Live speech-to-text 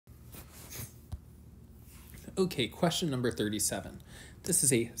Okay, question number 37. This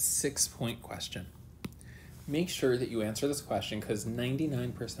is a 6-point question. Make sure that you answer this question because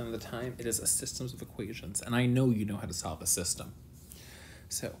 99% of the time it is a systems of equations, and I know you know how to solve a system.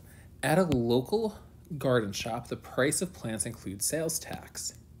 So, at a local garden shop, the price of plants includes sales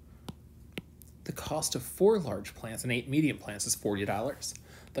tax. The cost of 4 large plants and 8 medium plants is $40.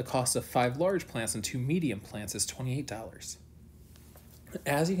 The cost of 5 large plants and 2 medium plants is $28.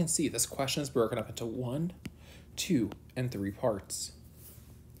 As you can see, this question is broken up into 1, 2, and 3 parts.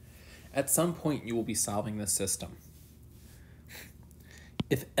 At some point, you will be solving this system.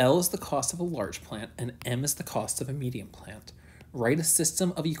 If L is the cost of a large plant and M is the cost of a medium plant, write a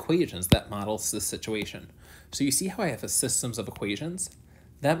system of equations that models this situation. So you see how I have a systems of equations?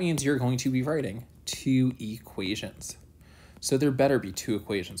 That means you're going to be writing 2 equations. So there better be 2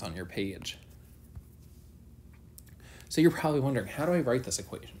 equations on your page. So you're probably wondering, how do I write this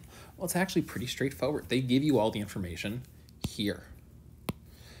equation? Well, it's actually pretty straightforward. They give you all the information here.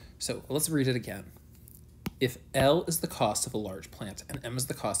 So let's read it again. If L is the cost of a large plant and M is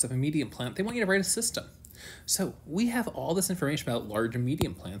the cost of a medium plant, they want you to write a system. So we have all this information about large and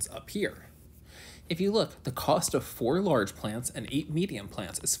medium plants up here. If you look, the cost of 4 large plants and 8 medium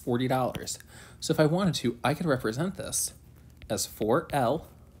plants is $40. So if I wanted to, I could represent this as 4L,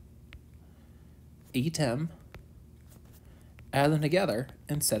 8M, add them together,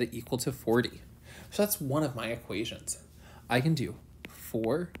 and set it equal to 40. So that's one of my equations. I can do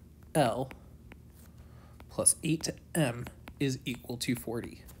 4L plus 8M is equal to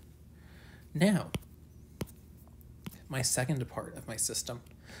 40. Now, my second part of my system,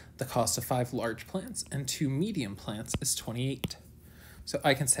 the cost of 5 large plants and 2 medium plants is 28. So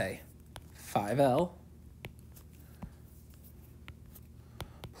I can say 5L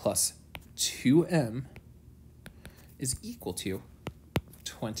plus 2M is equal to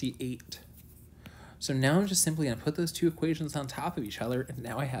 28. So now I'm just simply going to put those 2 equations on top of each other, and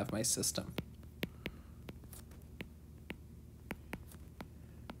now I have my system.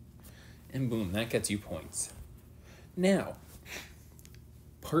 And boom, that gets you points. Now,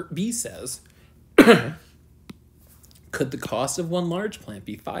 part B says, could the cost of 1 large plant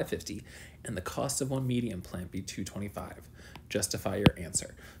be $5.50 and the cost of 1 medium plant be $2.25? Justify your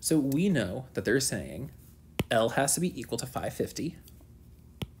answer. So we know that they're saying L has to be equal to $5.50.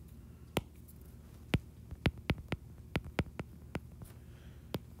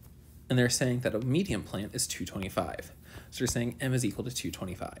 And they're saying that a medium plant is $2.25. So they're saying M is equal to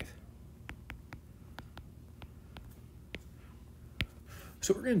 $2.25.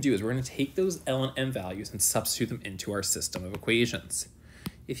 So what we're going to do is we're going to take those L and M values and substitute them into our system of equations.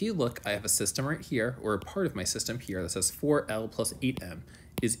 If you look, I have a system right here, or a part of my system here, that says 4L plus 8M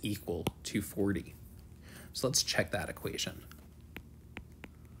is equal to 40. So let's check that equation.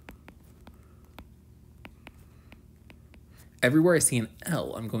 Everywhere I see an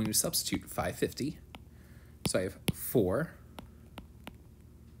L, I'm going to substitute $5.50. So I have 4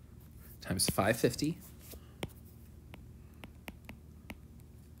 times $5.50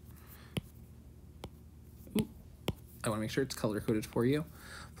 I want to make sure it's color-coded for you,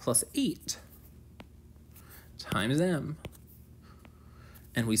 plus 8 times M.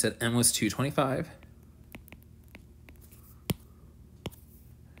 And we said M was $2.25.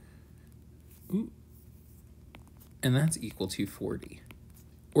 And that's equal to 40.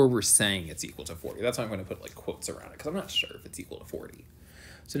 Or we're saying it's equal to 40. That's why I'm going to put like quotes around it, because I'm not sure if it's equal to 40.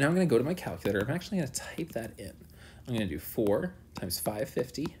 So now I'm going to go to my calculator. I'm actually going to type that in. I'm going to do 4 times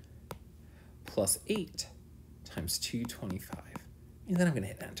 550 plus 8 times 225. And then I'm going to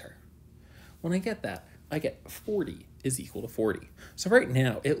hit enter. When I get that, I get 40 is equal to 40. So right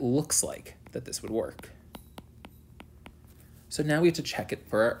now, it looks like that this would work. So now we have to check it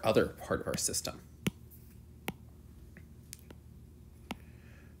for our other part of our system.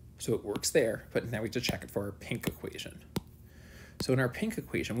 So it works there, but now we have to check it for our pink equation. So in our pink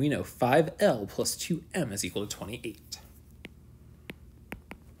equation, we know 5L plus 2M is equal to 28.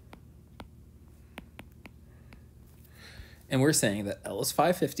 And we're saying that L is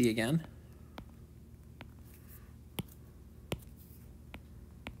 550 again.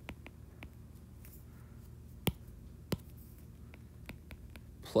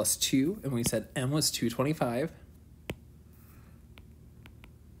 Plus 2, and we said M was 225.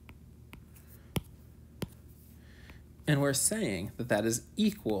 And we're saying that that is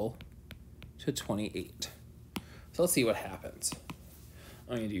equal to 28. So let's see what happens.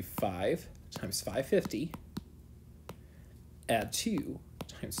 I'm going to do 5 times 550. Add 2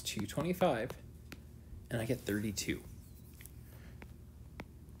 times 225, and I get 32.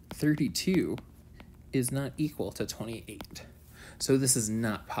 32 is not equal to 28. So this is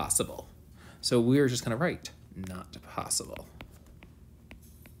not possible. So we're just going to write not possible.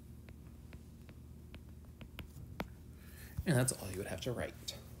 And that's all you would have to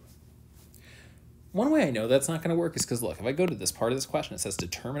write. One way I know that's not going to work is because, look, if I go to this part of this question, it says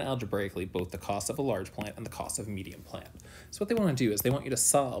determine algebraically both the cost of a large plant and the cost of a medium plant. So what they want to do is they want you to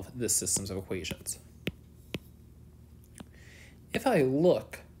solve this systems of equations. If I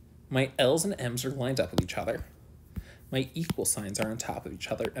look, my L's and M's are lined up with each other. My equal signs are on top of each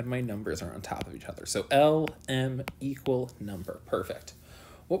other, and my numbers are on top of each other. So L, M, equal, number. Perfect.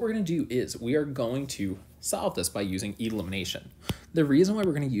 What we're going to do is we are going to solve this by using elimination. The reason why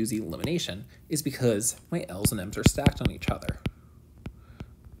we're going to use elimination is because my L's and M's are stacked on each other.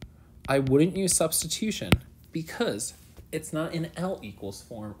 I wouldn't use substitution because it's not in L equals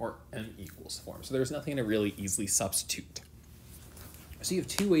form or M equals form. So there's nothing to really easily substitute. So you have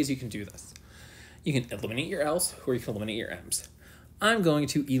two ways you can do this. You can eliminate your L's or you can eliminate your M's. I'm going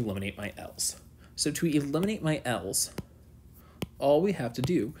to eliminate my L's. So to eliminate my L's, all we have to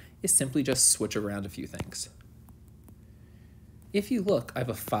do is simply just switch around a few things. If you look, I have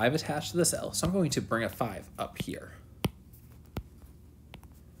a 5 attached to this L, so I'm going to bring a 5 up here.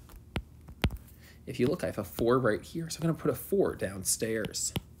 If you look, I have a 4 right here, so I'm going to put a 4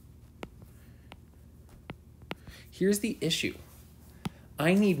 downstairs. Here's the issue.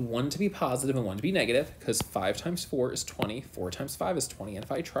 I need one to be positive and one to be negative, because 5 times 4 is 20, 4 times 5 is 20, and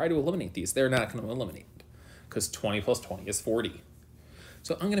if I try to eliminate these, they're not going to eliminate, because 20 plus 20 is 40.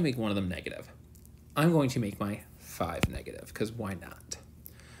 So I'm going to make one of them negative. I'm going to make my 5 negative, because why not?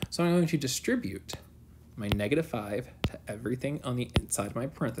 So I'm going to distribute my negative 5 to everything on the inside of my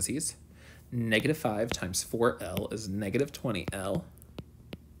parentheses. Negative 5 times 4L is negative 20L.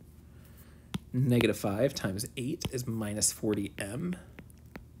 Negative 5 times 8 is minus 40M.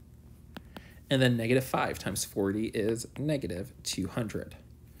 And then negative 5 times 40 is negative 200.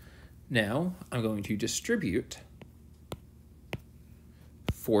 Now I'm going to distribute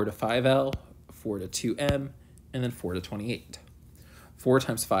 4 to 5L, 4 to 2M, and then 4 to 28. 4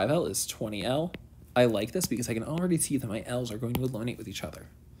 times 5L is 20L. I like this because I can already see that my L's are going to eliminate with each other.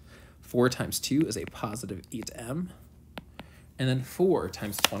 4 times 2 is a positive 8M. And then 4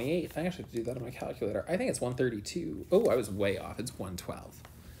 times 28, I actually have to do that on my calculator. I think it's 132. Oh, I was way off. It's 112.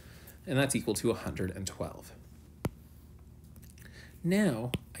 And that's equal to 112.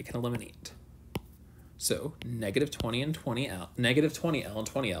 Now I can eliminate. So negative 20 and 20L, negative 20L and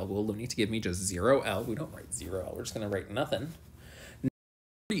 20L will eliminate to give me just 0L. We don't write 0L. We're just going to write nothing.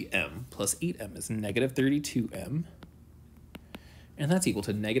 3M plus 8M is negative 32M. And that's equal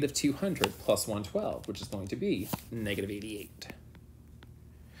to negative 200 plus 112, which is going to be negative 88.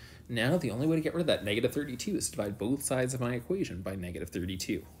 Now the only way to get rid of that negative 32 is to divide both sides of my equation by negative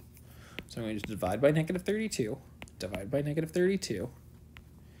 32. So I'm going to divide by negative 32, divide by negative 32,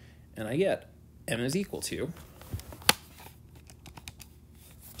 and I get M is equal to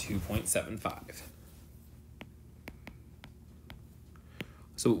 2.75.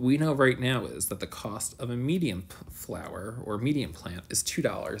 So what we know right now is that the cost of a medium flower or medium plant is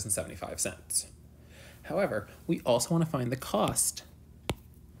 $2.75. However, we also want to find the cost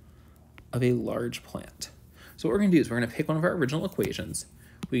of a large plant. So what we're going to do is we're going to pick one of our original equations.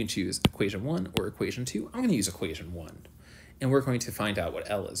 We can choose equation 1 or equation 2. I'm going to use equation 1. And we're going to find out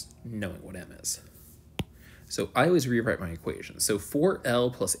what L is, knowing what M is. So I always rewrite my equation. So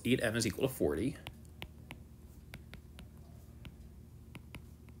 4L plus 8M is equal to 40.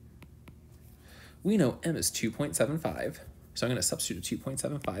 We know M is 2.75, so I'm going to substitute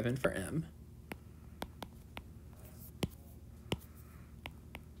 2.75 in for M.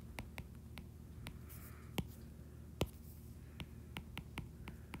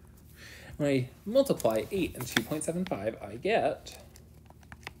 When I multiply 8 and 2.75, I get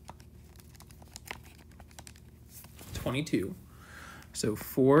 22. So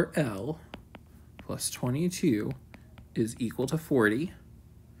 4L plus 22 is equal to 40.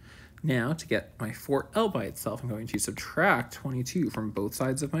 Now, to get my 4L by itself, I'm going to subtract 22 from both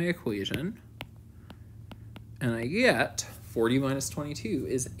sides of my equation. And I get 40 minus 22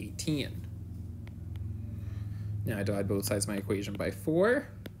 is 18. Now I divide both sides of my equation by 4.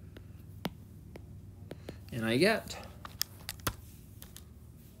 And I get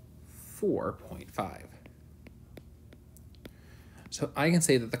 4.5. So I can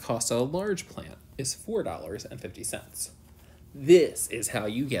say that the cost of a large plant is $4.50. This is how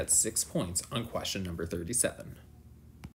you get 6 points on question number 37.